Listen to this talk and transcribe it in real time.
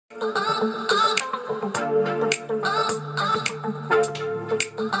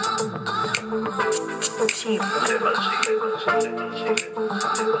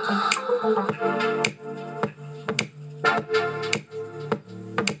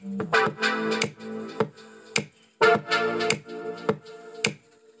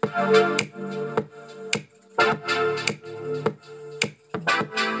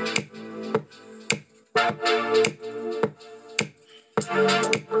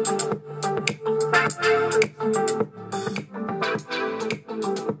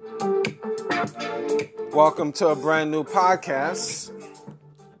Welcome to a brand new podcast.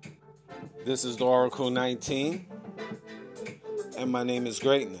 This is the Oracle 19, and my name is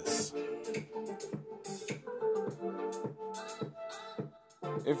Greatness.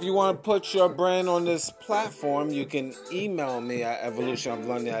 If you want to put your brand on this platform, you can email me at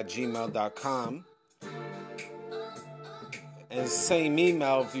evolutionoflondon@gmail.com. And same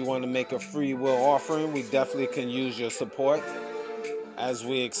email if you want to make a free will offering. We definitely can use your support as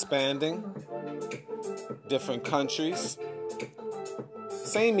we're expanding different countries.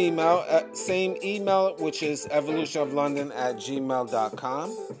 Same email, which is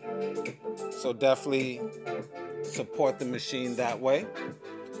evolutionoflondon@gmail.com. So definitely support the machine that way.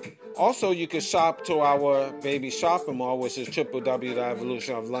 Also, you can shop to our baby shopping mall, which is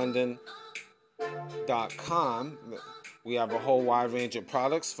www.evolutionoflondon.com. We have a whole wide range of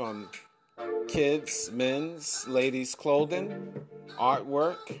products from kids, men's, ladies' clothing,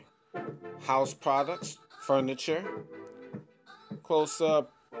 artwork, house products, furniture, close to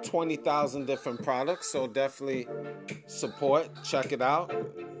 20,000 different products. So definitely support, check it out.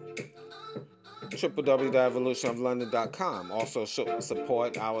 www.evolutionoflondon.com. Also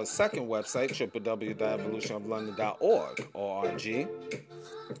support our second website, www.evolutionoflondon.org.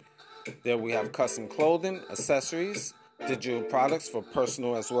 There we have custom clothing, accessories, digital products for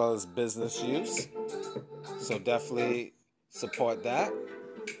personal as well as business use. So definitely support that.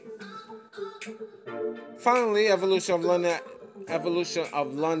 Finally, Evolution of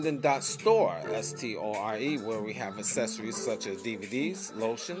London.store, STORE, where we have accessories such as DVDs,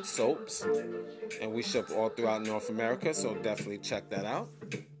 lotions, soaps, and we ship all throughout North America, so definitely check that out.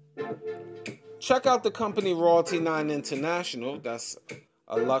 Check out the company Royalty 9 International. That's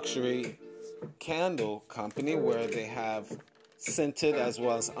a luxury candle company where they have scented as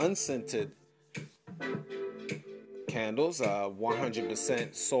well as unscented candles,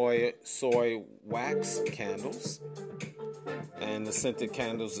 100% soy wax candles. And the scented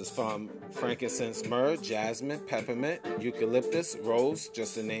candles is from frankincense, myrrh, jasmine, peppermint, eucalyptus, rose,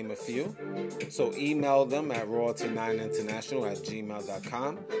 just to name a few. So email them at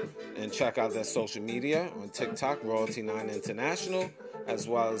royalty9international@gmail.com and check out their social media on TikTok, Royalty9 International, as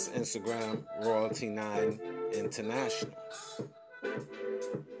well as Instagram, Royalty9 International.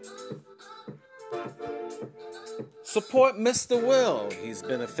 Support Mr. Will. He's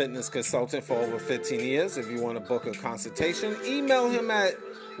been a fitness consultant for over 15 years. If you want to book a consultation, email him at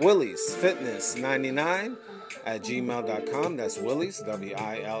williesfitness99@gmail.com. That's Willies,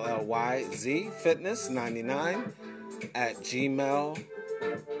 WILLYZ,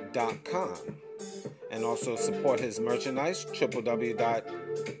 fitness99@gmail.com. And also support his merchandise,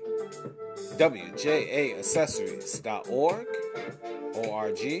 www.wjaaccessories.org.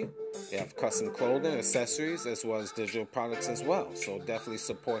 They have custom clothing, accessories, as well as digital products as well. So definitely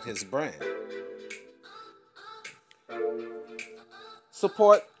support his brand.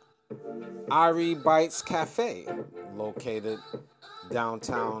 Support Irie Bites Cafe, located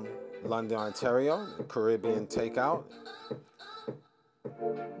downtown London, Ontario, Caribbean takeout.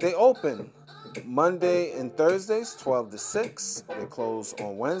 They open Monday and Thursdays, 12 to 6. They close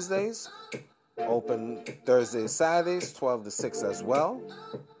on Wednesdays. Open Thursdays, Saturdays, 12 to 6 as well.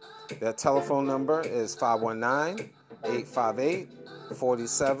 Their telephone number is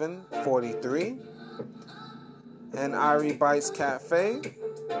 519-858-4743. And Irie Bites Cafe,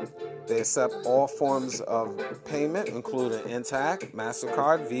 they accept all forms of payment, including Interac,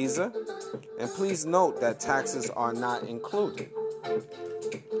 MasterCard, Visa. And please note that taxes are not included.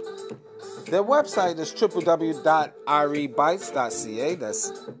 Their website is www.iriebites.ca.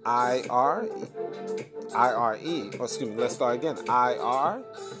 That's let's start again.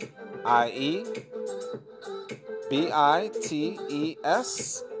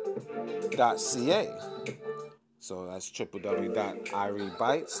 IRIEBITES.ca. So that's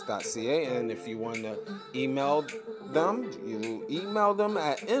www.iriebites.ca. And if you want to email them, you email them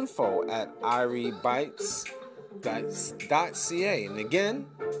at info@iriebites.ca. And again,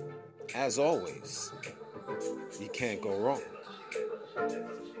 as always, you can't go wrong.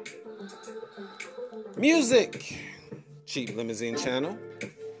 Music. Cheap Limousine Channel.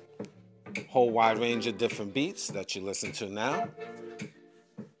 whole wide range of different beats that you listen to now.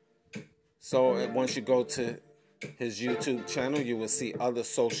 So once you go to his YouTube channel, you will see other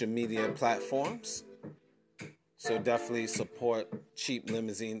social media platforms. So definitely support Cheap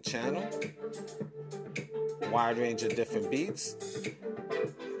Limousine channel. Wide range of different beats.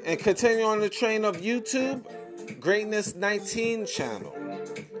 And continue on the train of YouTube, Greatness 19 channel.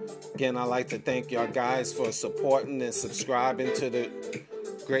 Again, I'd like to thank y'all guys for supporting and subscribing to the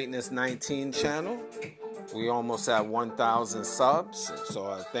Greatness 19 channel. We almost at 1,000 subs, so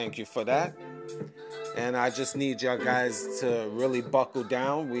I thank you for that. And I just need y'all guys to really buckle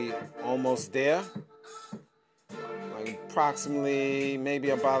down. We almost there. Like approximately maybe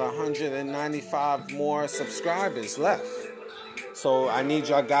about 195 more subscribers left. So I need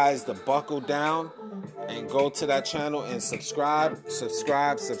y'all guys to buckle down and go to that channel and subscribe,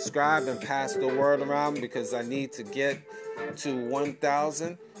 and pass the word around, because I need to get to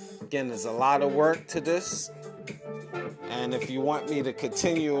 1,000. Again, there's a lot of work to this. And if you want me to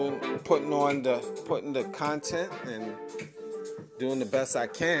continue putting the content and doing the best I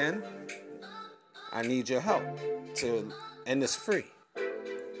can, I need your help and it's free.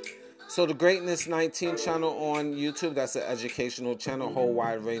 So the Greatness 19 channel on YouTube, that's an educational channel, a whole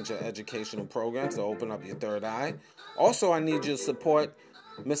wide range of educational programs to open up your third eye. Also, I need you to support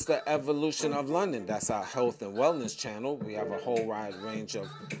Mr. Evolution of London. That's our health and wellness channel. We have a whole wide range of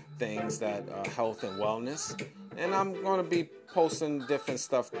things that are health and wellness. And I'm going to be posting different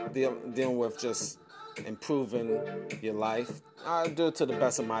stuff dealing with just improving your life. I'll do it to the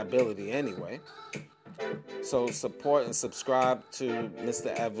best of my ability anyway. So support and subscribe to Mr.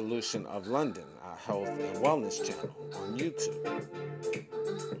 Evolution of London, our health and wellness channel on YouTube.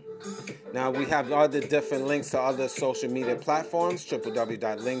 Now we have other different links to other social media platforms,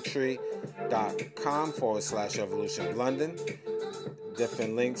 www.linktree.com/Evolution of London.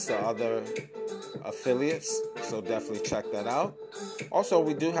 Different links to other affiliates, so definitely check that out. Also,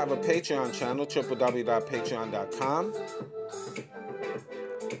 we do have a Patreon channel,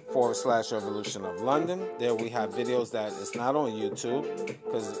 www.patreon.com/Evolution of London. There we have videos that is not on YouTube,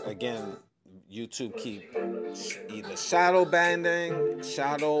 because again, YouTube keep either shadow banding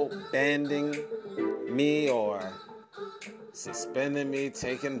me, or suspending me,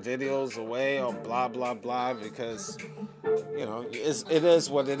 taking videos away, or blah blah blah, because it is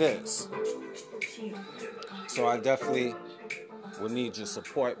what it is. So I definitely will need your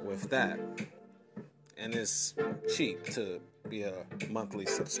support with that. And it's cheap to be a monthly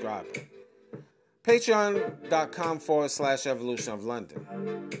subscriber. Patreon.com/Evolution of London.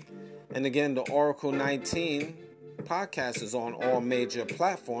 And again, the Oracle 19 podcast is on all major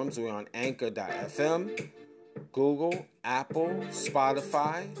platforms. We're on Anchor.fm, Google, Apple,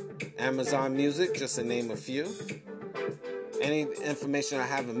 Spotify, Amazon Music, just to name a few. Any information I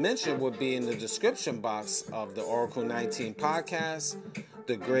haven't mentioned would be in the description box of the Oracle 19 podcast,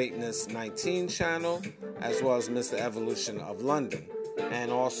 the Greatness 19 channel, as well as Mr. Evolution of London.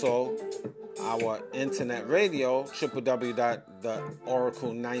 And also our internet radio,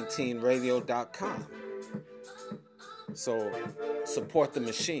 www.theoracle19radio.com. So support the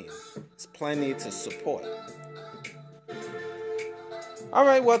machine. There's plenty to support. All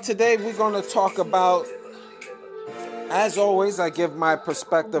right, well, today we're going to talk about, as always, I give my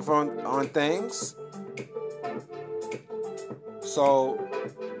perspective on things. So,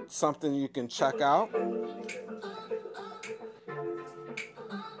 something you can check out.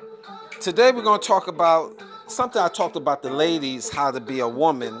 Today we're going to talk about something I talked about the ladies, how to be a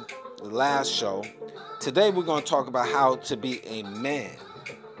woman, the last show. Today we're going to talk about how to be a man.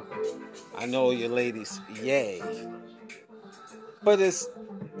 I know you ladies, yay. But it's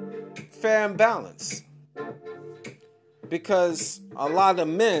fair and balanced. Because a lot of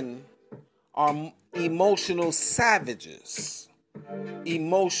men are emotional savages,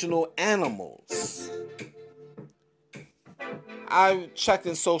 emotional animals. I checked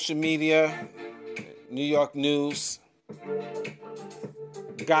in social media, New York News.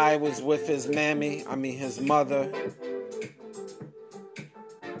 Guy was with his his mother.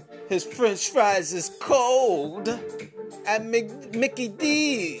 His French fries is cold at Mickey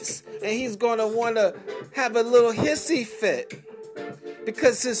D's. And he's going to want to have a little hissy fit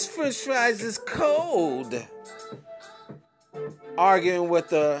because his French fries is cold. Arguing with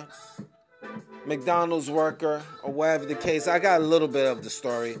the McDonald's worker or whatever the case. I got a little bit of the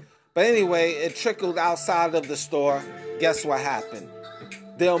story. But anyway, it trickled outside of the store. Guess what happened?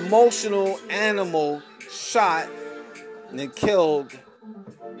 The emotional animal shot and killed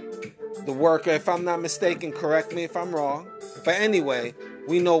the worker. If I'm not mistaken, correct me if I'm wrong. But anyway,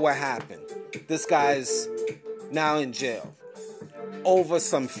 we know what happened. This guy's now in jail. over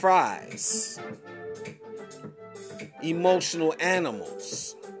some fries. Emotional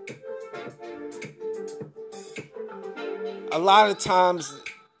animals. A lot of times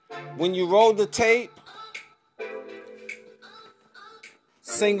when you roll the tape,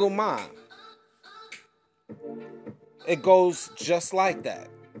 single mom, it goes just like that.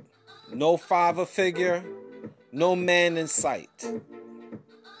 No father figure, no man in sight.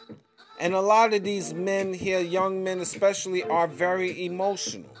 And a lot of these men here, young men especially, are very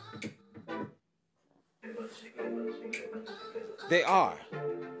emotional. They are.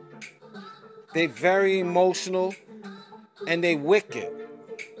 They're very emotional and they wicked.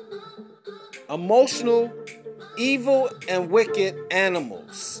 Emotional, evil, and wicked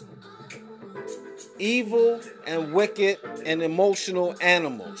animals. Evil and wicked and emotional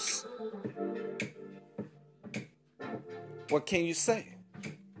animals. What can you say?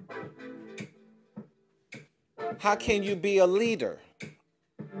 How can you be a leader,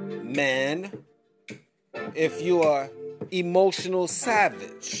 man, if you are emotional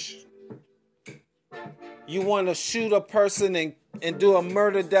savage? You want to shoot a person and do a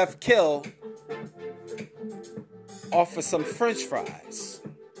murder, death, kill off of some French fries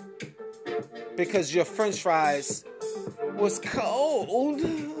because your French fries was cold.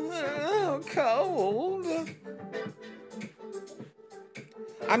 Cold.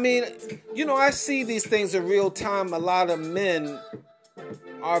 I mean, I see these things in real time. A lot of men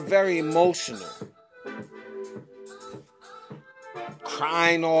are very emotional.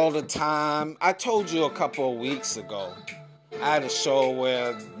 Crying all the time. I told you a couple of weeks ago, I had a show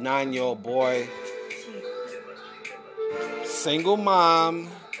where a 9-year-old boy, single mom,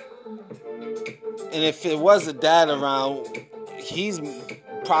 and if it was a dad around, he's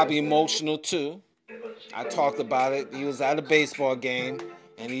probably emotional too. I talked about it. He was at a baseball game,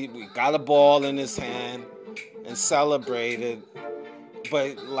 and he got a ball in his hand and celebrated.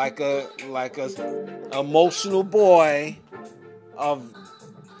 But like a emotional boy of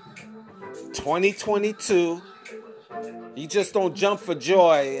 2022, he just don't jump for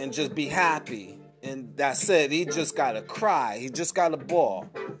joy and just be happy. And that's it. He just got to cry. He just got a ball.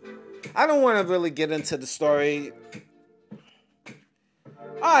 I don't want to really get into the story.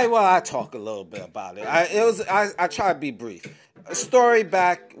 All right, well, I talk a little bit about it. I try to be brief. A story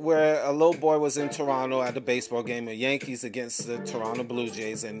back where a little boy was in Toronto at a baseball game, the Yankees against the Toronto Blue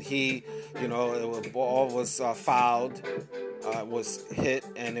Jays, and he, the ball was fouled, was hit,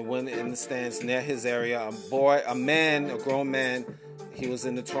 and it went in the stands near his area. A grown man, he was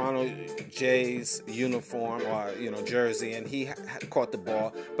in the Toronto Jays uniform or jersey, and he caught the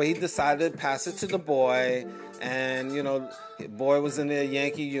ball, but he decided to pass it to the boy, and the boy was in the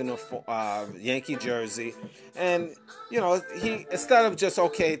Yankee uniform, Yankee jersey, and he, instead of just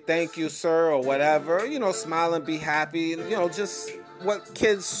okay, thank you, sir, or whatever, smile and be happy, and just what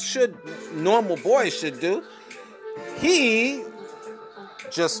normal boys should do, he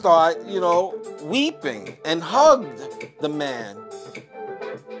just started, weeping and hugged the man.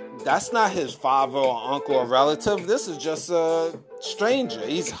 That's not his father or uncle or relative. This is just a stranger.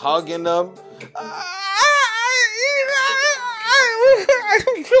 He's hugging them.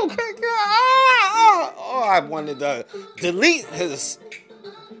 I wanted to delete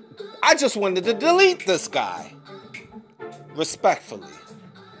I just wanted to delete this guy. Respectfully.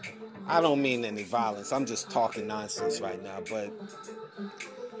 I don't mean any violence. I'm just talking nonsense right now. But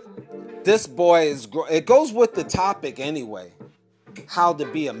this boy it goes with the topic anyway. How to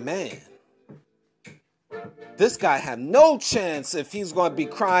be a man. This guy had no chance if he's going to be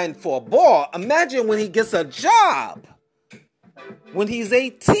crying for a ball. Imagine when he gets a job. When he's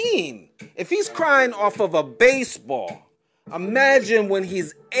 18. If he's crying off of a baseball. Imagine when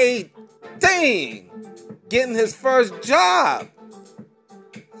he's 18. Getting his first job.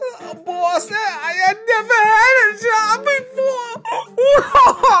 Boss, I had never had a job before.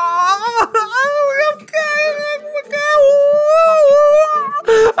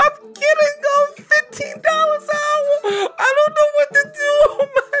 I'm getting $15 an hour. I don't know what to do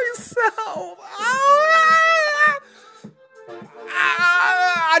with myself.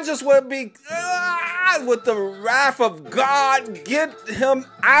 I just want to be with the wrath of God. Get him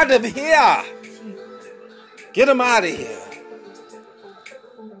out of here. Get him out of here.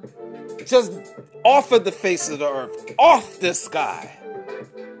 Just off of the face of the earth. Off this guy.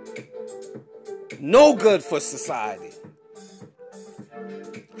 No good for society.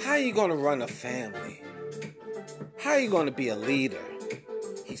 How are you going to run a family? How are you going to be a leader?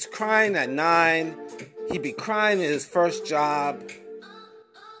 He's crying at 9. He'd be crying at his first job.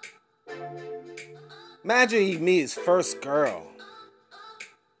 Imagine he meet his first girl.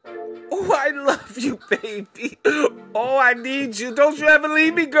 Oh, I love you, baby. Oh, I need you. Don't you ever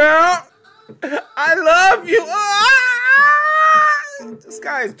leave me, girl. I love you. This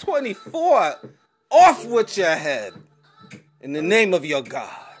guy is 24. Off with your head. In the name of your God.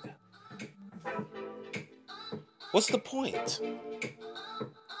 What's the point?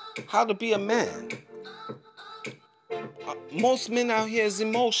 How to be a man? Most men out here is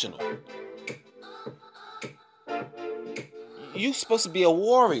emotional. You're supposed to be a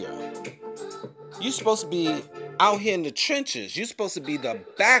warrior. You're supposed to be out here in the trenches. You're supposed to be the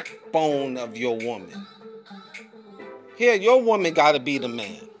backbone of your woman. Here, your woman got to be the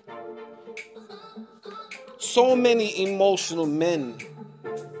man. So many emotional men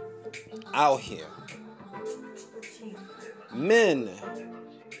out here. Men,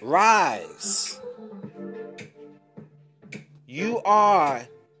 rise. You are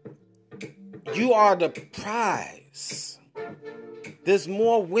the prize. There's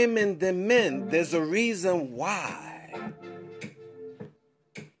more women than men. There's a reason why.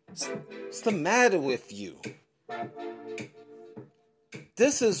 What's the matter with you?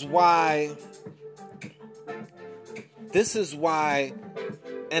 This is why,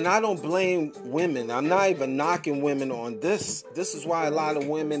 and I don't blame women. I'm not even knocking women on this. This is why a lot of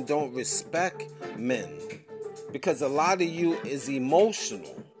women don't respect men. Because a lot of you is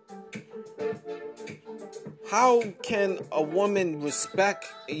emotional. How can a woman respect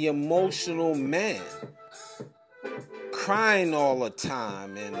an emotional man? Crying all the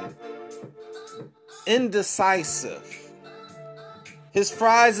time and indecisive. His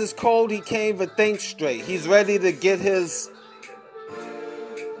fries is cold, he can't even think straight. He's ready to get his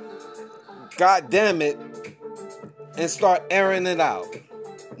goddamn it and start airing it out.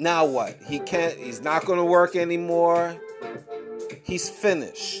 Now what? He's not going to work anymore. He's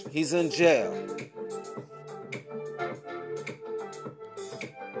finished. He's in jail.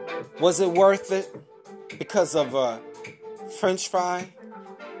 Was it worth it because of a French fry?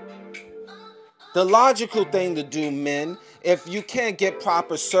 The logical thing to do, men, if you can't get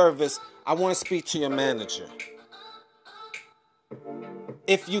proper service, I want to speak to your manager.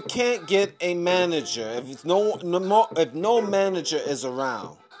 If you can't get a manager, if no manager is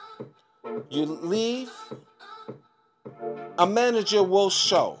around, you leave, a manager will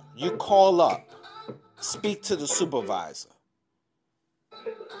show. You call up, speak to the supervisor.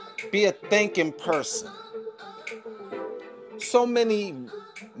 Be a thinking person. So many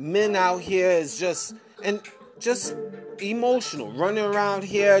men out here is just emotional, running around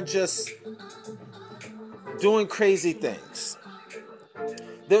here just doing crazy things.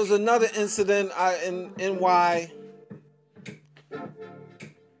 There was another incident in NY.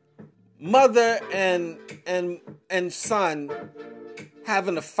 Mother and son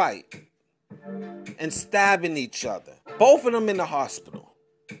having a fight and stabbing each other. Both of them in the hospital.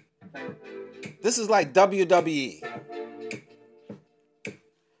 This is like WWE.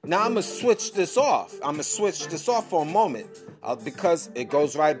 Now I'm going to switch this off. For a moment because it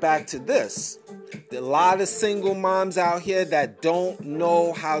goes right back to this. There are a lot of single moms out here that don't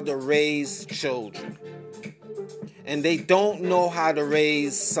know how to raise children. And they don't know how to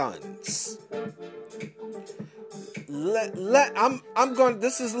raise sons.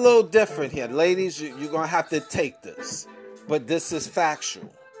 This is a little different here. Ladies, you're going to have to take this. But this is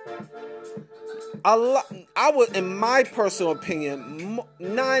factual. In my personal opinion,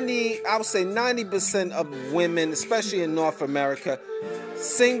 90% of women, especially in North America,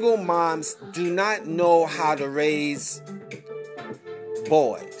 single moms do not know how to raise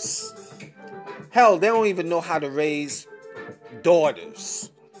boys. Hell, they don't even know how to raise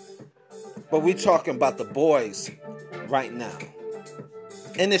daughters. But we're talking about the boys right now.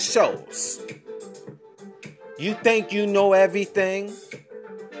 And it shows. You think you know everything,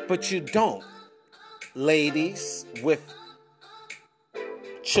 but you don't. Ladies with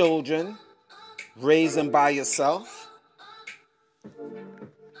children, raising by yourself,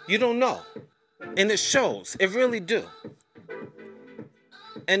 you don't know. And it shows. It really do.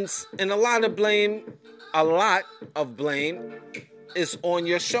 And a lot of blame is on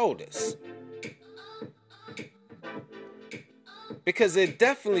your shoulders. Because it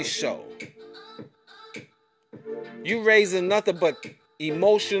definitely shows. You raising nothing but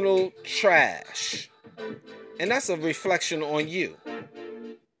emotional trash. And that's a reflection on you.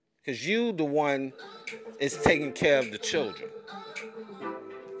 Because you, the one, is taking care of the children.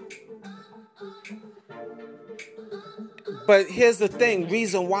 But here's the thing.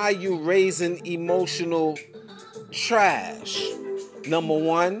 Reason why you raising emotional trash. Number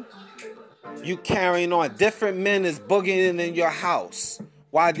one, you carrying on. Different men is boogieing in your house.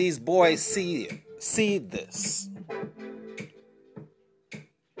 Why these boys see this.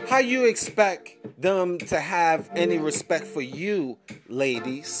 How you expect them to have any respect for you,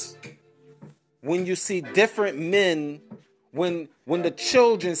 ladies, when you see different men, when the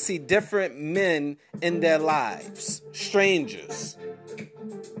children see different men in their lives, strangers.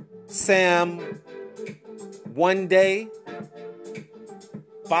 Sam one day,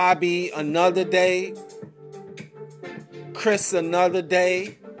 Bobby another day, Chris another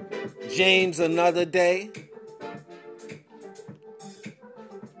day, James another day.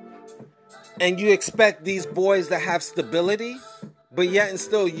 And you expect these boys to have stability, but yet and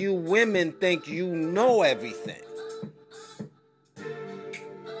still you women think you know everything.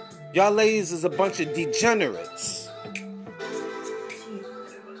 Y'all ladies is a bunch of degenerates.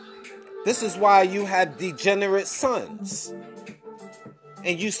 This is why you have degenerate sons.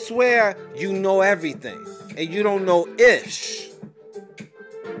 And you swear you know everything. And you don't know ish.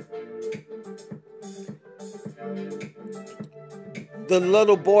 The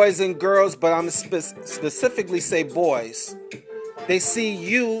little boys and girls, but I'm specifically say boys, they see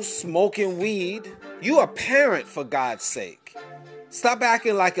you smoking weed. You a parent, for God's sake. Stop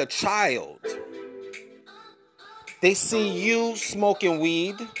acting like a child. They see you smoking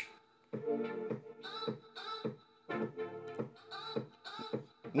weed.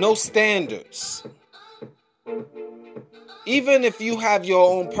 No standards. Even if you have your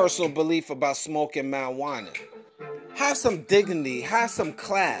own personal belief about smoking marijuana, have some dignity, have some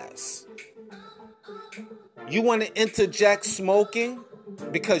class. You want to interject smoking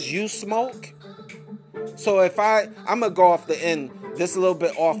because you smoke? So if I'm going to go off the end, this a little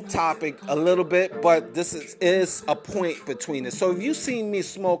bit off topic a little bit, but this is a point between it. So if you seen me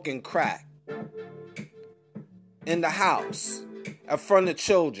smoking crack in the house in front of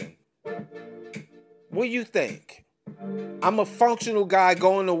children, what do you think? I'm a functional guy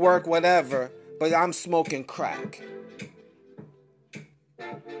going to work, whatever, but I'm smoking crack.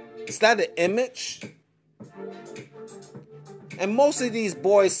 Is that an image? And most of these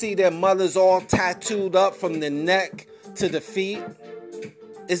boys see their mothers all tattooed up from the neck to the feet.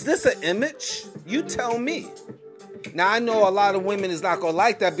 Is this an image? You tell me. Now, I know a lot of women is not going to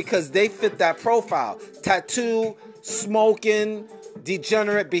like that because they fit that profile. Tattoo, smoking,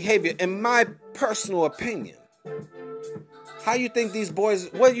 degenerate behavior. In my personal opinion, how you think these boys,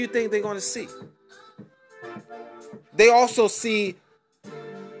 what do you think they're going to see? They also see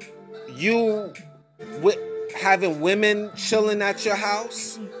you with having women chilling at your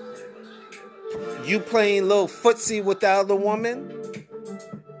house, you playing little footsie with the other woman.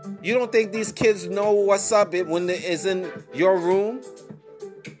 You don't think these kids know what's up when it is in your room?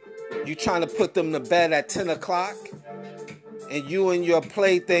 You trying to put them to bed at 10 o'clock and you and your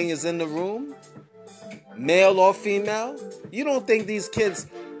plaything is in the room, male or female? You don't think these kids,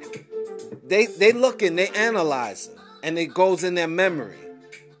 they looking, they analyzing, and it goes in their memory.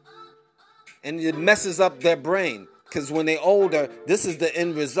 And it messes up their brain. Because when they're older, this is the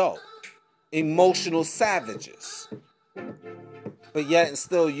end result. Emotional savages. But yet and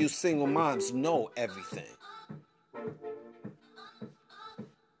still, you single moms know everything.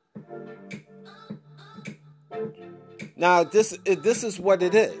 Now, this is what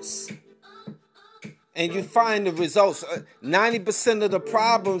it is. And you find the results. 90% of the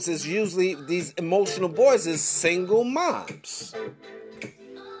problems is usually these emotional boys is single moms.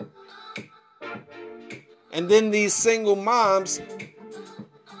 And then these single moms,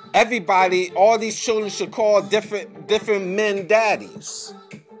 everybody, all these children should call different men daddies.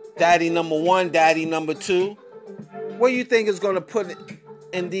 Daddy number one, daddy number two. What do you think is going to put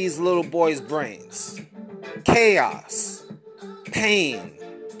in these little boys' brains? Chaos, pain,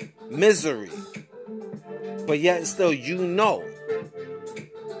 misery. But yet still, you know.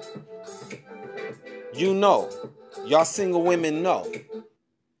 Y'all single women know.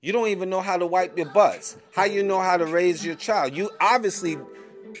 You don't even know how to wipe your butts. How you know how to raise your child? You obviously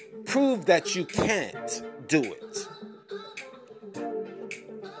prove that you can't do it.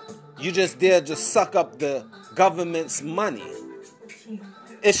 You just dare to suck up the government's money.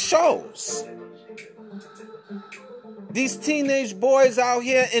 It shows. These teenage boys out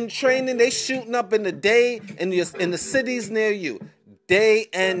here in training, they shooting up in the day in the cities near you, day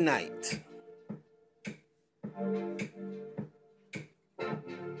and night.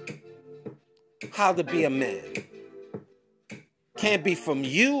 How to be a man. Can't be from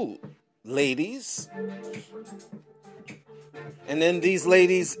you, ladies. And then these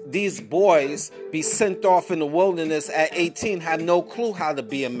ladies, these boys, be sent off in the wilderness at 18, have no clue how to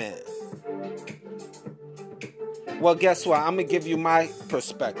be a man. Well, guess what? I'm going to give you my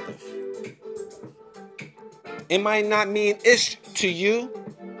perspective. It might not mean ish to you,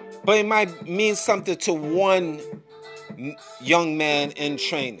 but it might mean something to one young man in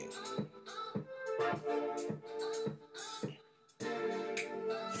training.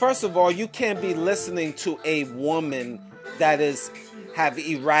 First of all, you can't be listening to a woman that have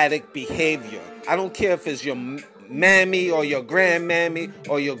erratic behavior. I don't care if it's your mammy or your grandmammy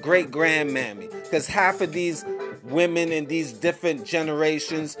or your great-grandmammy, because half of these women in these different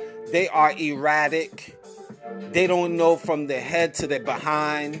generations, they are erratic. They don't know from their head to their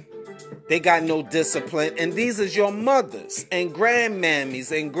behind. They got no discipline. And these is your mothers and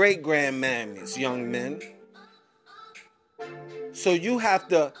grandmammies and great-grandmammies, young men. So you have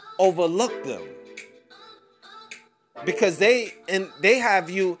to overlook them, because they have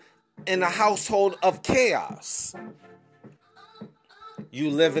you in a household of chaos. You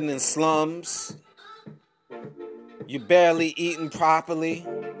living in slums. You barely eating properly.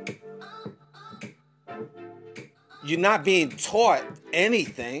 You're not being taught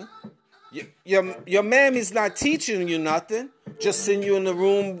anything. Your mammy's not teaching you nothing. Just send you in the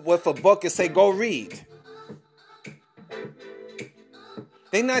room with a book and say, go read.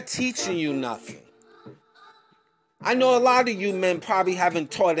 They're not teaching you nothing. I know a lot of you men probably haven't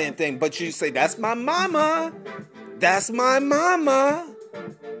taught anything, but you say, that's my mama. That's my mama.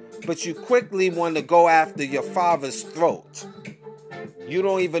 But you quickly want to go after your father's throat. You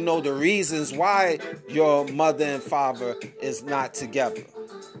don't even know the reasons why your mother and father is not together.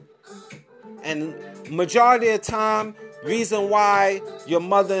 And majority of the time, reason why your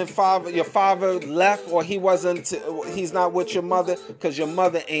mother and your father left, or he's not with your mother, because your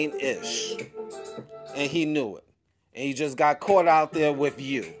mother ain't ish. And he knew it. And he just got caught out there with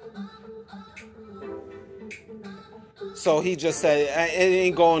you. So he just said, it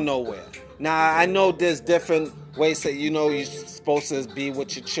ain't going nowhere. Now, I know there's different ways that, you're supposed to be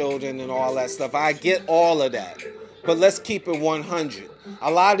with your children and all that stuff. I get all of that. But let's keep it 100. A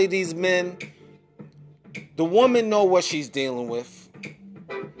lot of these men, the woman know what she's dealing with.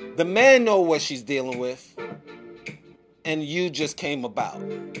 The man know what she's dealing with. And you just came about.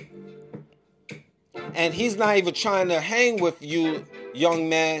 And he's not even trying to hang with you, young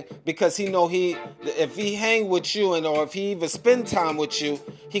man, because he know if he hang with you or if he even spend time with you,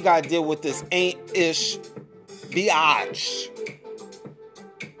 he got to deal with this ain't-ish biatch.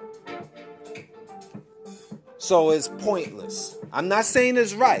 So it's pointless. I'm not saying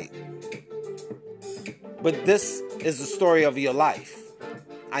it's right, but this is the story of your life.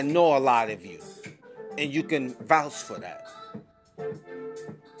 I know a lot of you, and you can vouch for that.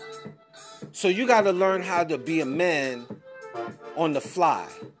 So you got to learn how to be a man on the fly,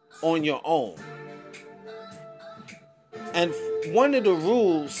 on your own. And one of the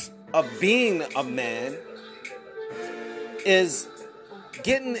rules of being a man is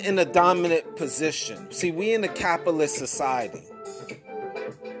getting in a dominant position. See, we in a capitalist society.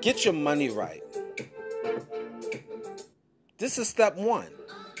 Get your money right. This is step one.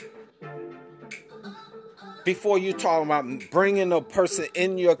 Before you talk about bringing a person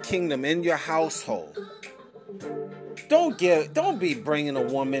in your kingdom, in your household. Don't be bringing a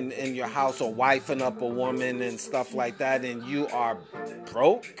woman in your house or wifing up a woman and stuff like that and you are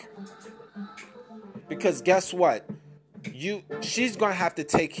broke. Because guess what? She's going to have to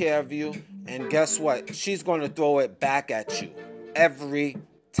take care of you, and guess what? She's going to throw it back at you every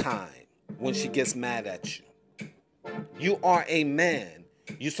time when she gets mad at you. You are a man.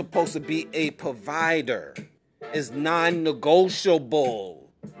 You're supposed to be a provider. It's non-negotiable.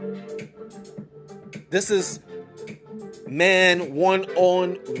 This is man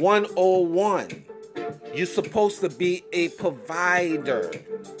 101. You're supposed to be a provider.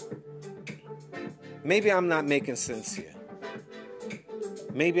 Maybe I'm not making sense here.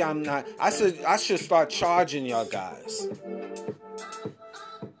 Maybe I'm not. I should start charging y'all guys.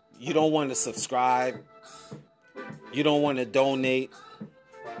 You don't want to subscribe. You don't want to donate.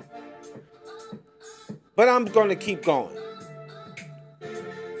 But I'm going to keep going.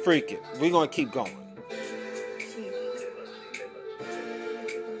 Freak it. We're going to keep going.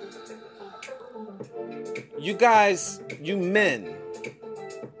 You guys, you men,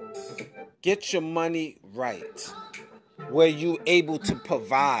 get your money right. Where you able to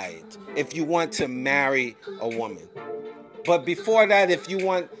provide if you want to marry a woman. But before that, if you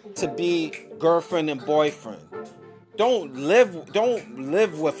want to be girlfriend and boyfriend, don't live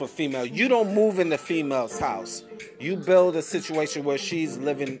with a female. You don't move in the female's house. You build a situation where she's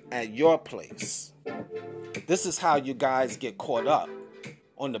living at your place. This is how you guys get caught up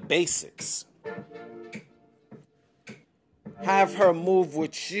on the basics. Have her move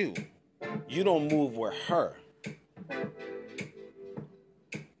with you. You don't move with her.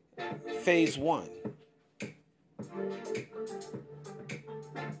 Phase 1.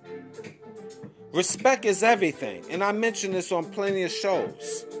 Respect is everything. And I mention this on plenty of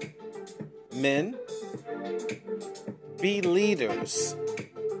shows. Men, be leaders.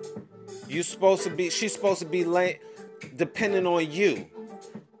 She's supposed to be depending on you.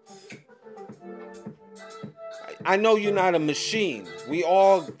 I know you're not a machine. We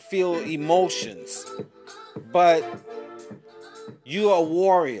all feel emotions. But you're a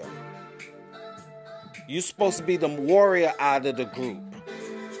warrior. You're supposed to be the warrior out of the group.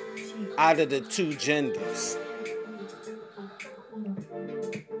 Out of the two genders.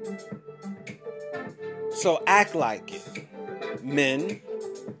 So act like it, men.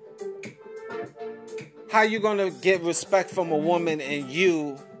 How you gonna get respect from a woman and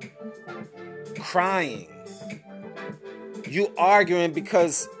you crying? You arguing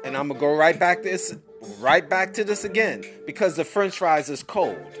because, and I'm gonna go right back to this again, because the French fries is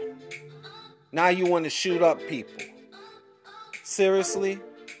cold. Now you want to shoot up people. Seriously?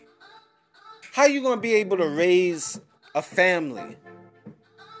 How you gonna be able to raise a family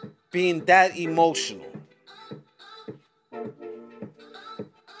being that emotional?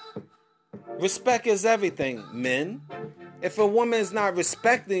 Respect is everything, men. If a woman is not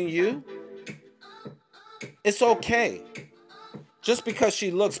respecting you, it's okay. Just because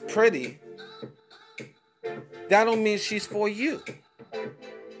she looks pretty, that don't mean she's for you.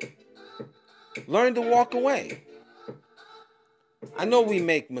 Learn to walk away. I know we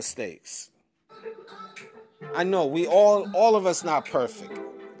make mistakes. I know we all of us not perfect.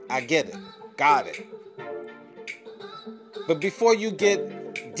 I get it. Got it. But before you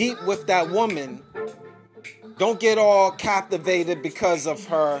get deep with that woman, don't get all captivated because of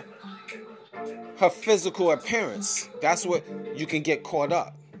her physical appearance. That's what you can get caught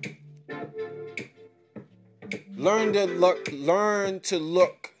up. Learn to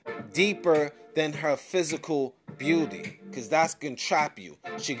look deeper than her physical beauty, because that's gonna trap you.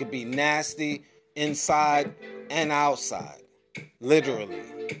 She could be nasty inside and outside, literally.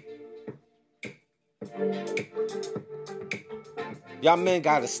 Y'all men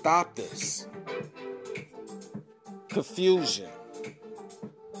gotta stop this confusion.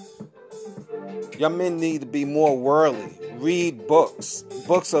 Y'all men need to be more worldly. Read books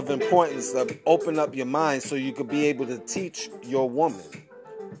of importance that open up your mind so you could be able to teach your woman.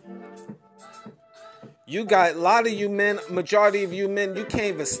 You got a lot of you men, majority of you men, you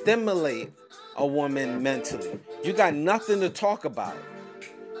can't even stimulate a woman mentally. You got nothing to talk about.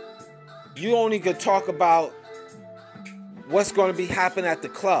 You only could talk about what's going to be happening at the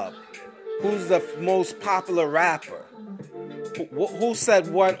club. Who's the most popular rapper? Who said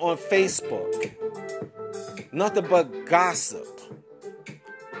what on Facebook? Nothing but gossip.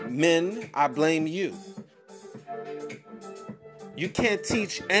 Men, I blame you. You can't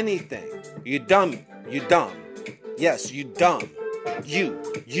teach anything. You dumb. Yes, you dumb. You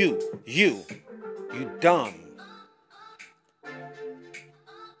dumb.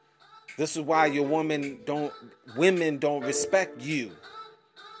 This is why your women don't respect you.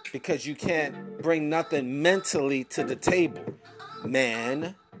 Because you can't bring nothing mentally to the table,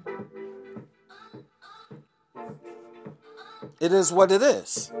 man. It is what it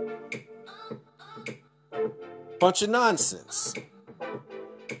is. Bunch of nonsense.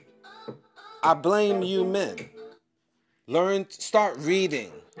 I blame you men. Start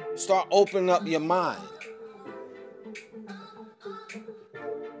reading. Start opening up your mind.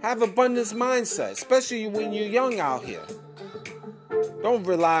 Have abundance mindset, especially when you're young out here. Don't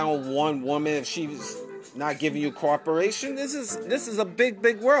rely on one woman if she's not giving you cooperation. This is a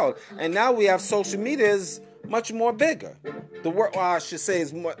big world, and now we have social media is much more bigger. The world, I should say,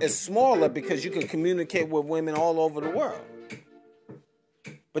 is smaller because you can communicate with women all over the world.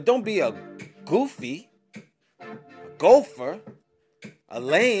 But don't be a goofy, a gopher, a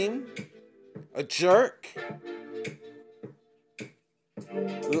lame, a jerk,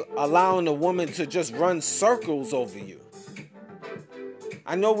 allowing a woman to just run circles over you.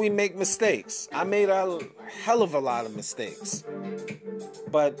 I know we make mistakes. I made a hell of a lot of mistakes.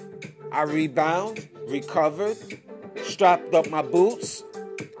 But I rebound, recovered, strapped up my boots,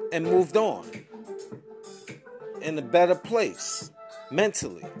 and moved on. In a better place,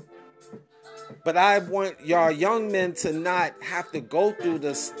 mentally. But I want y'all young men to not have to go through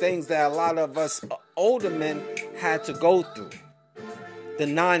the things that a lot of us older men had to go through. The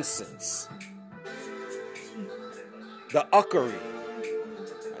nonsense. The uckery.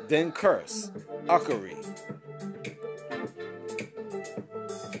 Then curse. Uckery.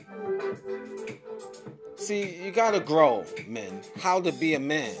 See, you gotta grow, men. How to be a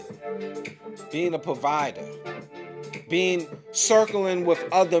man. Being a provider. Circling with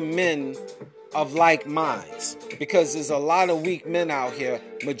other men of like minds. Because there's a lot of weak men out here.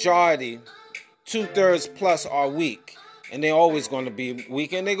 Majority, 2/3 plus are weak. And they're always going to be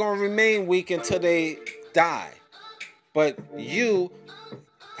weak. And they're going to remain weak until they die. But you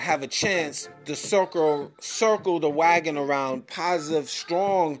have a chance to circle the wagon around positive,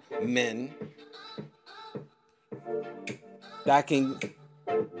 strong men that can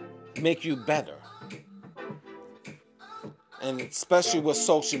make you better. And especially with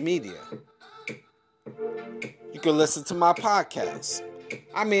social media. You can listen to my podcast.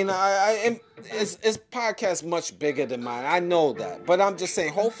 I mean, it's podcast much bigger than mine. I know that. But I'm just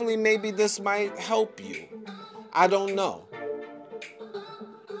saying, hopefully maybe this might help you. I don't know.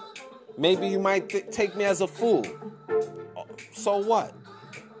 Maybe you might take me as a fool. So what?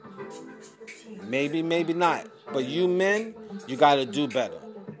 Maybe not. But you men, you got to do better.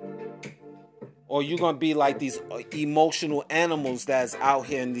 Or you're going to be like these emotional animals that's out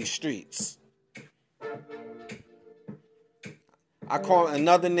here in these streets. I call it,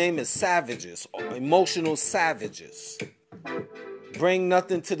 another name is savages, emotional savages. Bring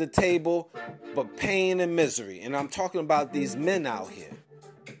nothing to the table but pain and misery. And I'm talking about these men out here.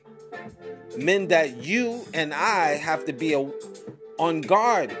 Men that you and I have to be on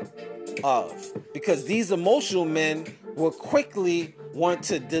guard of. Because these emotional men will quickly want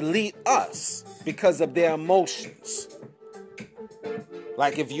to delete us because of their emotions.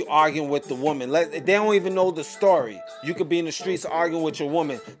 Like if you arguing with the woman, they don't even know the story. You could be in the streets arguing with your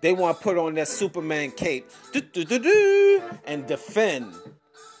woman. They want to put on their Superman cape and defend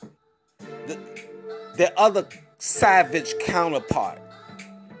their other savage counterpart.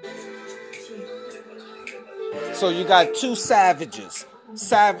 So you got two savages,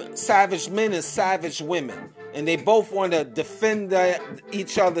 savage men and savage women. And they both want to defend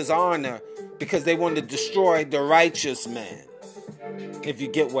each other's honor because they want to destroy the righteous man. If you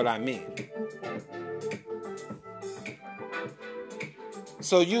get what I mean.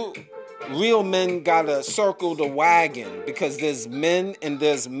 So you real men gotta circle the wagon because there's men and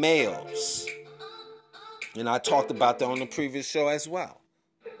there's males. And I talked about that on the previous show as well.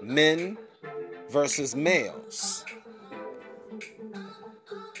 Men versus males.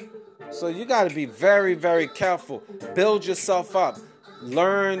 So you gotta be very, very careful. Build yourself up.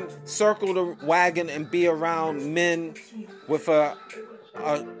 Learn, circle the wagon and be around men with a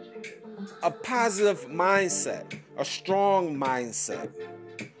positive mindset, a strong mindset,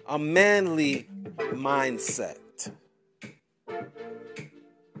 a manly mindset.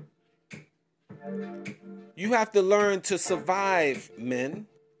 You have to learn to survive, men.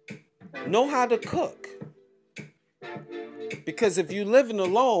 Know how to cook. Because if you're living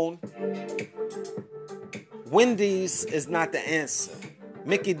alone, Wendy's is not the answer.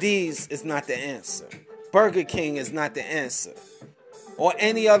 Mickey D's is not the answer. Burger King is not the answer. Or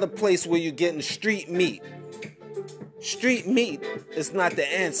any other place where you're getting street meat. Street meat is not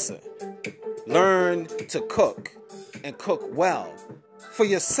the answer. Learn to cook and cook well for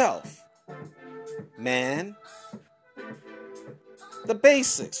yourself. Man. The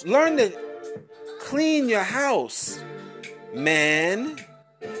basics. Learn to clean your house. Man.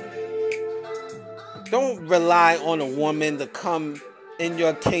 Don't rely on a woman to come in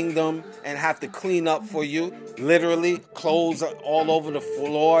your kingdom and have to clean up for you. Literally, clothes are all over the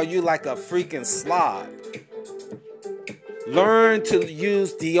floor. You like a freaking slob. Learn to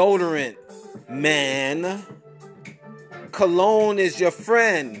use deodorant, man. Cologne is your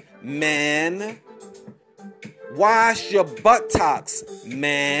friend, man. Wash your buttocks,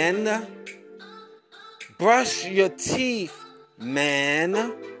 man. Brush your teeth,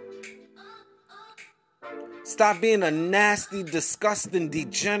 man. Stop being a nasty, disgusting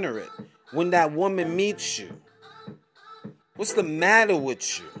degenerate when that woman meets you. What's the matter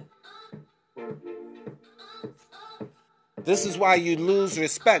with you? This is why you lose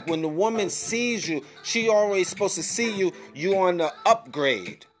respect. When the woman sees you, she always supposed to see you on the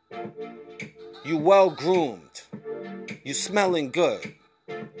upgrade. You well groomed. You smelling good.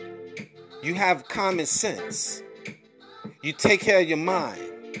 You have common sense. You take care of your mind.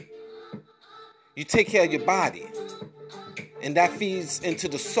 You take care of your body. And that feeds into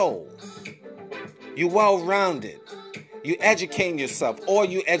the soul. You well-rounded. You educating yourself. Or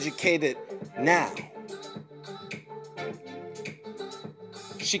you educated now.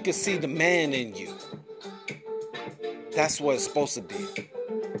 She could see the man in you. That's what it's supposed to be.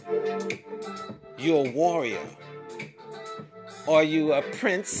 You're a warrior. Are you a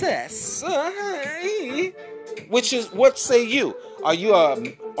princess? Which is, what say you? Are you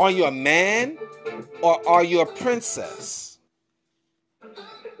a man or are you a princess?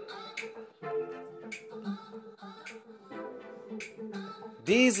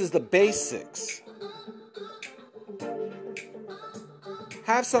 These is the basics.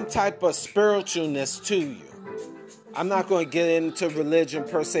 Have some type of spiritualness to you. I'm not going to get into religion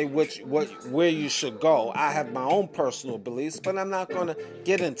per se, where you should go. I have my own personal beliefs, but I'm not going to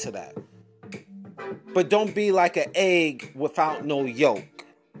get into that. But don't be like an egg without no yolk.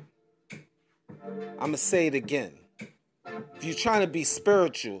 I'm going to say it again. If you're trying to be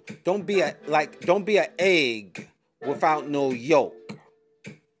spiritual, don't be an egg without no yolk.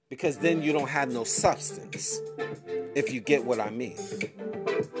 Because then you don't have no substance. If you get what I mean.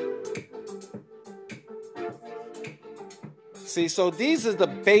 See, so these are the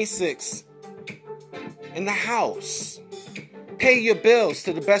basics in the house. Pay your bills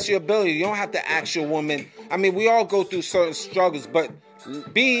to the best of your ability. You don't have to ask your woman. I mean, we all go through certain struggles, but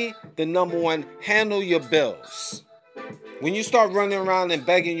be the number one. Handle your bills. When you start running around and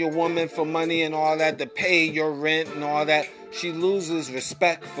begging your woman for money and all that to pay your rent and all that, she loses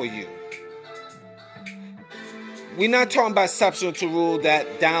respect for you. We're not talking about exception to rule,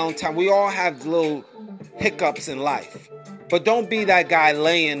 that downtime. We all have little hiccups in life. But don't be that guy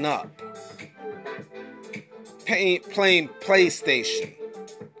laying up, playing PlayStation,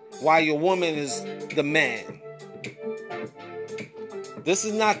 while your woman is the man. This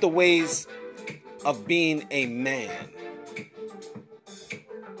is not the ways of being a man.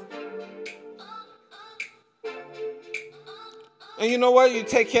 And you know what? You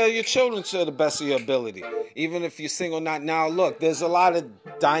take care of your children to the best of your ability. Even if you're single, not now. Look, there's a lot of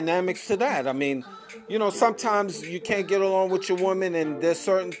dynamics to that. I mean, you know, sometimes you can't get along with your woman and there's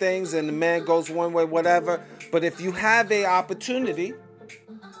certain things and the man goes one way, whatever. But if you have an opportunity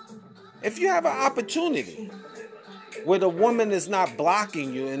where the woman is not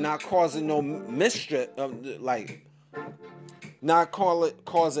blocking you and not causing no mischief,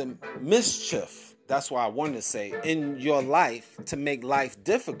 causing mischief, that's why I wanted to say, in your life to make life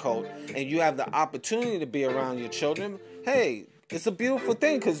difficult, and you have the opportunity to be around your children, hey, it's a beautiful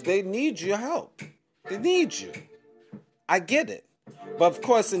thing because they need your help. They need you. I get it. But of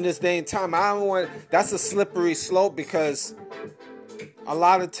course, in this day and time, that's a slippery slope, because a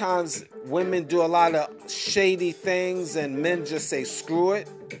lot of times women do a lot of shady things and men just say screw it,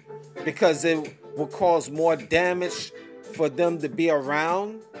 because it will cause more damage for them to be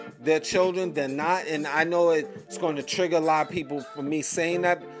around their children than not. And I know it's going to trigger a lot of people for me saying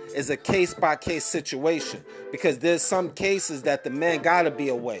that. Is a case-by-case situation, because there's some cases that the man gotta be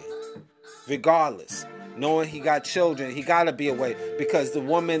away regardless. Knowing he got children, he gotta be away, because the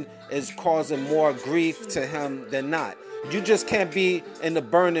woman is causing more grief to him than not. You just can't be in the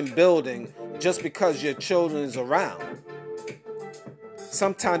burning building just because your children is around.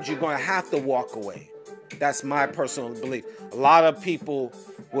 Sometimes you're going to have to walk away. That's my personal belief. A lot of people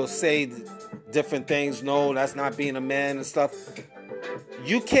will say different things. No, that's not being a man and stuff.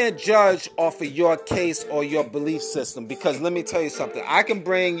 You can't judge off of your case or your belief system, because let me tell you something. I can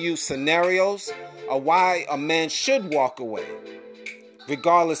bring you scenarios of why a man should walk away,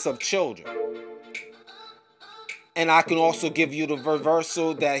 regardless of children. And I can also give you the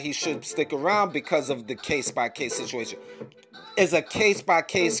reversal that he should stick around because of the case-by-case situation. It's a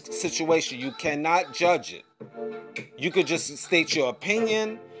case-by-case situation. You cannot judge it. You could just state your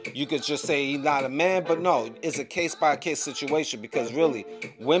opinion. You could just say he's not a man, but no, it's a case-by-case situation, because really,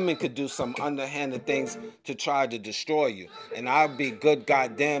 women could do some underhanded things to try to destroy you. And I'd be good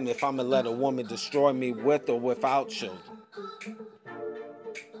goddamn if I'm going to let a woman destroy me with or without children.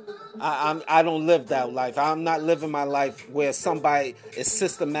 I don't live that life. I'm not living my life where somebody is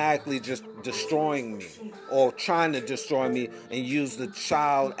systematically just destroying me or trying to destroy me and use the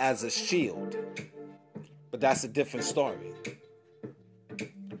child as a shield. But that's a different story.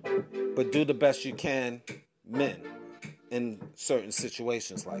 But do the best you can, men, in certain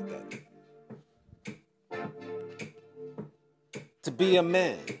situations like that. To be a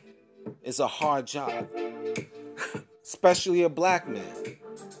man is a hard job, especially a black man.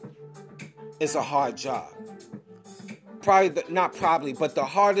 It's a hard job. Not probably, but the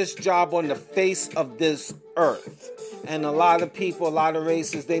hardest job on the face of this earth. And a lot of people, a lot of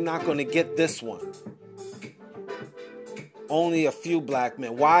races, they're not going to get this one. Only a few black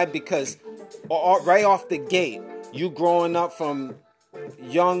men. Why? Because right off the gate, you growing up from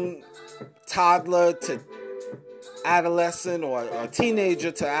young toddler to adolescent, or a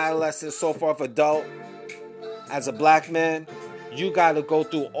teenager to adolescent, so forth, adult, as a black man, you got to go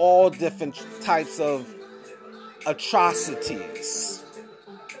through all different types of atrocities.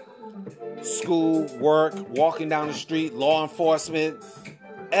 School, work, walking down the street, law enforcement,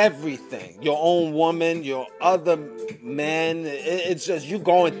 everything. Your own woman, your other man. It's just you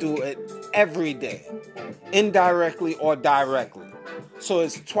going through it every day, indirectly or directly. So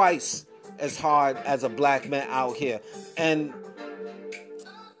it's twice as hard as a black man out here. And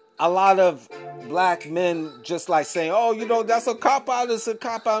a lot of black men just like saying, oh, that's a cop-out, it's a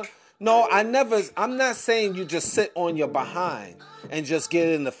cop-out. No, I'm not saying you just sit on your behind and just get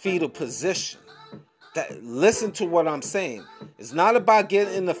in the fetal position. Listen to what I'm saying. It's not about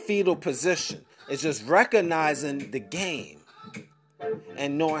getting in the fetal position. It's just recognizing the game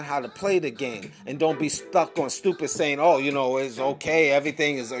and knowing how to play the game. And don't be stuck on stupid saying, oh, it's okay,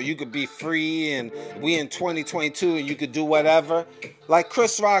 everything is, you could be free and we in 2022 and you could do whatever. Like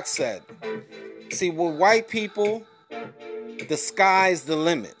Chris Rock said, see, with white people, the sky's the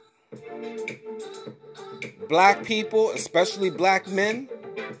limit. Black people, especially black men,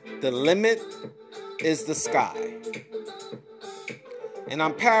 the limit is the sky. And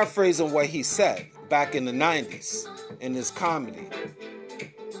I'm paraphrasing what he said back in the 90s in his comedy.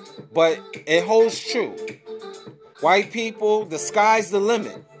 But it holds true. White people, the sky's the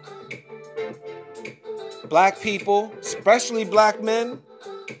limit. Black people, especially black men,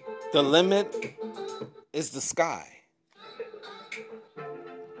 the limit is the sky.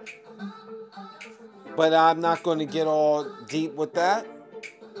 But I'm not going to get all deep with that.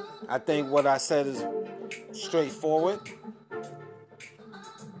 I think what I said is straightforward.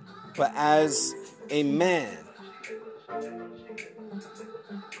 But as a man,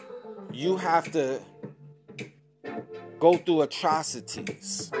 you have to go through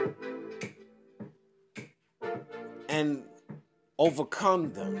atrocities and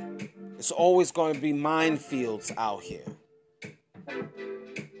overcome them. It's always going to be minefields out here.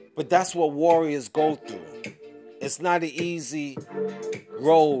 But that's what warriors go through. It's not an easy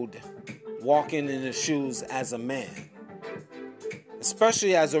road walking in the shoes as a man,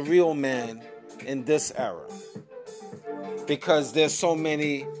 especially as a real man in this era, because there's so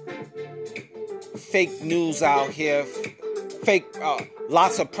many fake news out here,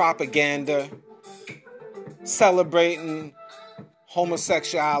 lots of propaganda celebrating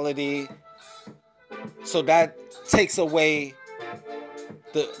homosexuality, so that takes away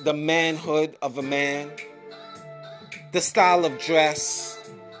the manhood of a man. The style of dress,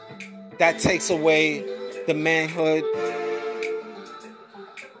 that takes away the manhood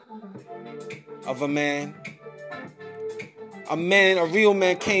of a man. A real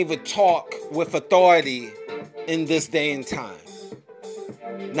man can't even talk with authority in this day and time.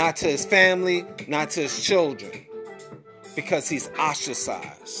 Not to his family, not to his children, because he's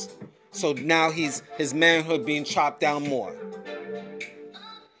ostracized. So now his manhood being chopped down more.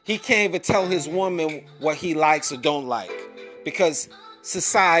 He can't even tell his woman what he likes or don't like, because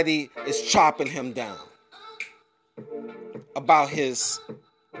society is chopping him down about his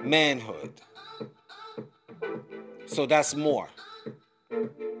manhood. So that's more.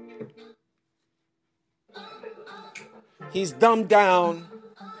 He's dumbed down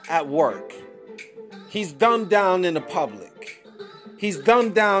at work. He's dumbed down in the public. He's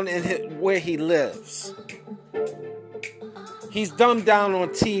dumbed down in where he lives. He's dumbed down on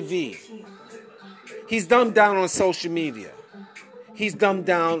TV. He's dumbed down on social media. He's dumbed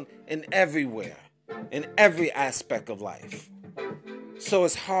down in everywhere, in every aspect of life. So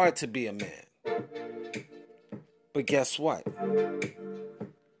it's hard to be a man. But guess what?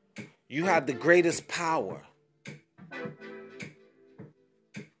 You have the greatest power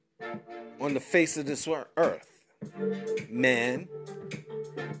on the face of this earth. Man,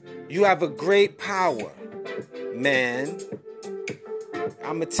 you have a great power. Man,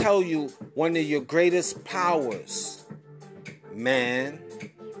 I'm going to tell you one of your greatest powers. Man,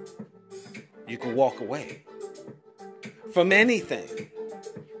 you can walk away from anything.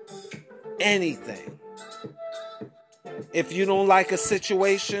 Anything. If you don't like a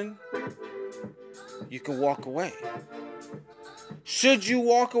situation, you can walk away. Should you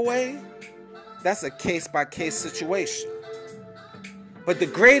walk away? That's a case-by-case situation. But the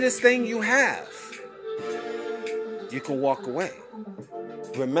greatest thing you have, you can walk away.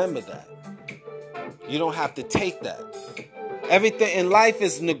 Remember that. You don't have to take that. Everything in life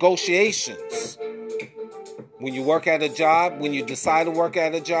is negotiations. When you work at a job, when you decide to work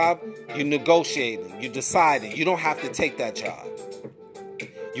at a job, you're negotiating, you're deciding. You don't have to take that job.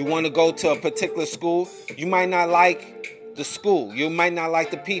 You want to go to a particular school, you might not like the school. You might not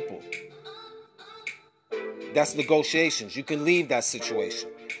like the people. That's negotiations. You can leave that situation.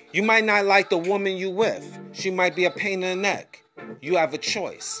 You might not like the woman you with. She might be a pain in the neck. You have a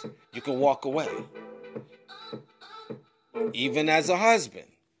choice. You can walk away. Even as a husband,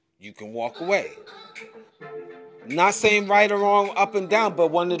 you can walk away. Not saying right or wrong, up and down,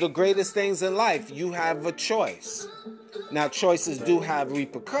 but one of the greatest things in life, you have a choice. Now, choices do have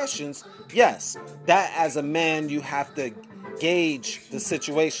repercussions. Yes, that as a man, you have to gauge the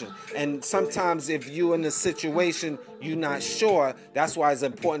situation. And sometimes if you're in a situation you're not sure, that's why it's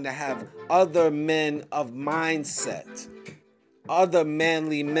important to have other men of mindset, other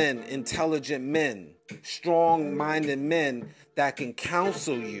manly men, intelligent men, strong-minded men that can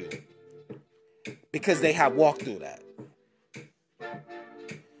counsel you because they have walked through that.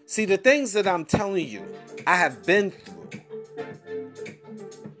 See, the things that I'm telling you, I have been through.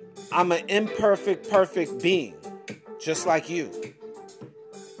 I'm an imperfect, perfect being, just like you.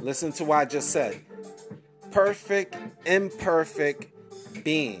 Listen to what I just said. Perfect, imperfect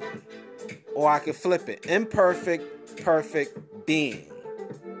being. Or I could flip it. Imperfect, perfect being.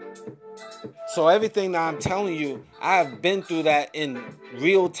 So everything that I'm telling you, I have been through that in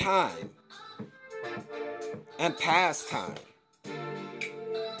real time and past time.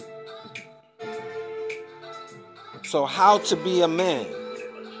 So how to be a man.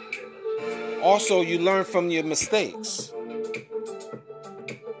 Also, you learn from your mistakes.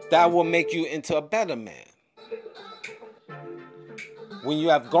 That will make you into a better man. When you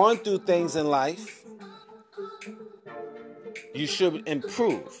have gone through things in life, you should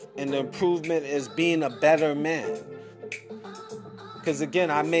improve. And the improvement is being a better man. Because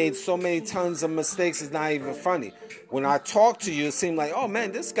again, I made so many tons of mistakes, it's not even funny. When I talk to you, it seemed like, oh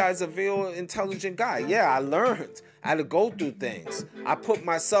man, this guy's a real intelligent guy. Yeah, I learned. I had to go through things. I put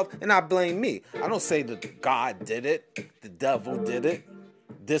myself, and I blame me. I don't say that God did it, the devil did it,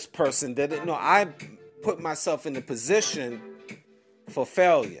 this person did it. No, I put myself in the position for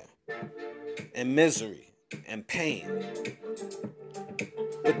failure and misery and pain.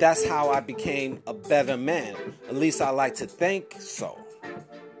 But that's how I became a better man. At least I like to think so.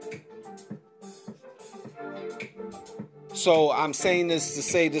 So I'm saying this to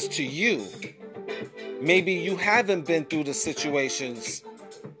say this to you. Maybe you haven't been through the situations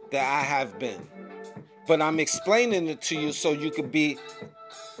that I have been. But I'm explaining it to you so you could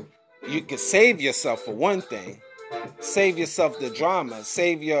save yourself for one thing. Save yourself the drama.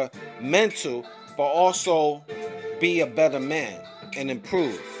 Save your mental. But also be a better man and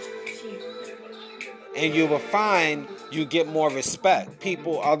improve. And you will find you get more respect.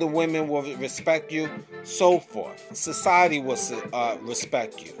 Other women will respect you, so forth. Society will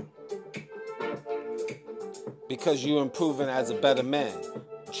respect you. Because you're improving as a better man.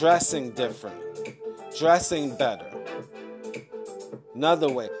 Dressing different. Dressing better. Another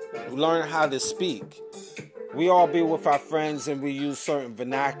way, learn how to speak. We all be with our friends and we use certain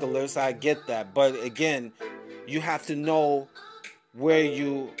vernaculars. I get that. But again, you have to know where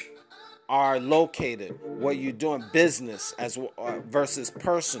you are located, what you're doing, business versus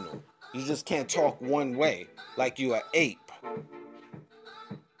personal. You just can't talk one way like you're an ape.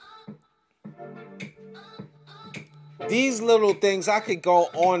 These little things, I could go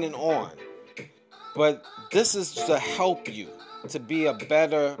on and on. But this is to help you to be a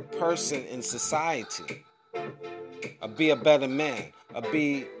better person in society. Be a better man.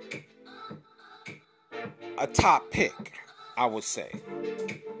 Be a top pick, I would say.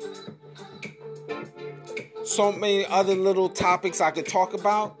 So many other little topics I could talk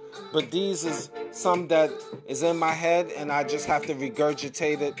about, but these is some that is in my head and I just have to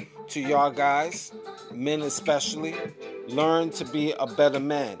regurgitate it to y'all guys, men especially. Learn to be a better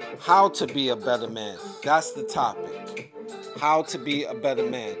man. How to be a better man. That's the topic. How to be a better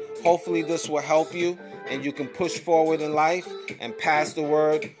man. Hopefully this will help you and you can push forward in life and pass the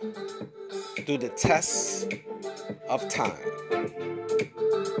word through the tests of time.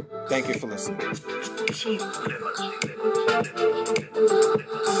 Thank you for listening.